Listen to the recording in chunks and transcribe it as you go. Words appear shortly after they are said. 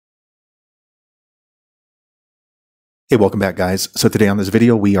Hey, welcome back guys. So today on this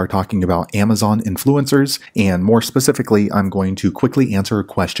video, we are talking about Amazon influencers, and more specifically, I'm going to quickly answer a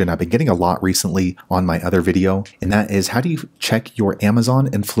question I've been getting a lot recently on my other video, and that is, how do you check your Amazon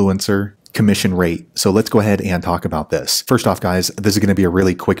influencer commission rate? So let's go ahead and talk about this. First off, guys, this is going to be a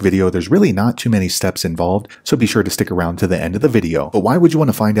really quick video. There's really not too many steps involved, so be sure to stick around to the end of the video. But why would you want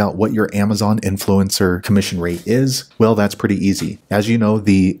to find out what your Amazon influencer commission rate is? Well, that's pretty easy. As you know,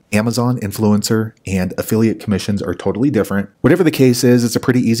 the Amazon influencer and affiliate commissions are totally different. Whatever the case is, it's a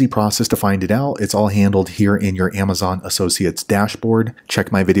pretty easy process to find it out. It's all handled here in your Amazon Associates dashboard.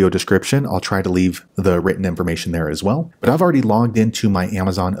 Check my video description. I'll try to leave the written information there as well. But I've already logged into my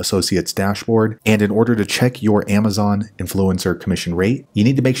Amazon Associates dashboard, and in order to check your Amazon influencer commission rate, you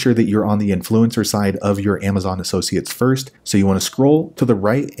need to make sure that you're on the influencer side of your Amazon Associates first. So you want to scroll to the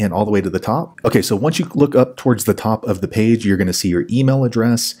right and all the way to the top. Okay, so once you look up towards the top of the page, you're going to see your email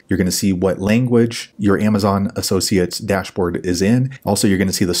address. You're going to see what language your Amazon Associates dashboard is in. Also, you're going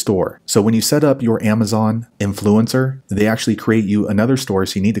to see the store. So when you set up your Amazon influencer, they actually create you another store.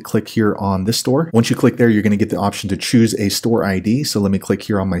 So you need to click here on this store. Once you click there, you're going to get the option to choose a store ID. So let me click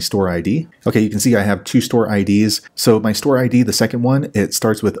here on my store ID. Okay, you can see I have two store IDs. So my store ID, the second one, it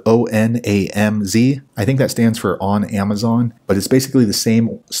starts with ONAMZ. I think that stands for on Amazon, but it's basically the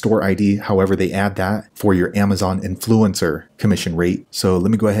same store ID. However, they add that for your Amazon influencer commission rate. So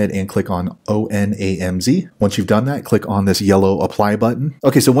let me go ahead and click on ONAMZ. Once you've done that, click on this yellow apply button.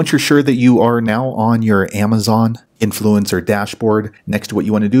 Okay, so once you're sure that you are now on your Amazon influencer dashboard, next what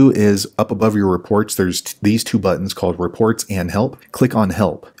you want to do is up above your reports, there's these two buttons called reports and help. Click on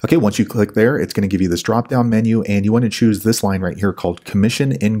help. Okay, once you click there, it's going to give you this drop down menu, and you want to choose this line right here called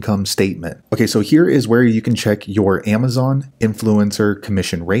commission income statement. Okay, so here is where you can check your Amazon influencer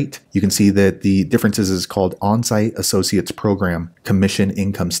commission rate. You can see that the differences is called on-site associates program commission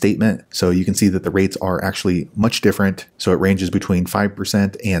income statement. So you can see that the rates are actually much different. So it ranges between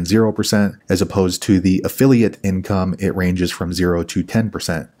 5% and 0%, as opposed to the affiliate income, it ranges from 0 to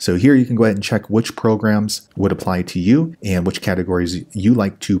 10%. So here you can go ahead and check which programs would apply to you and which categories you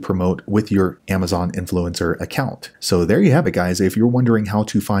like to promote with your Amazon influencer account. So there you have it, guys. If you're wondering how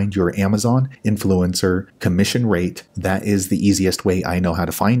to find your Amazon influencer commission rate, that is the easiest way I know how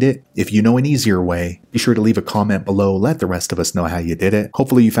to find it. If you know an easier way, be sure to leave a comment below. Let the rest of us know how you did it.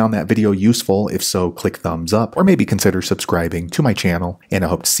 Hopefully you found that video useful. If so, click thumbs up or maybe consider subscribing to my channel, and I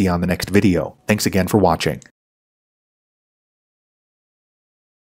hope to see you on the next video. Thanks again for watching.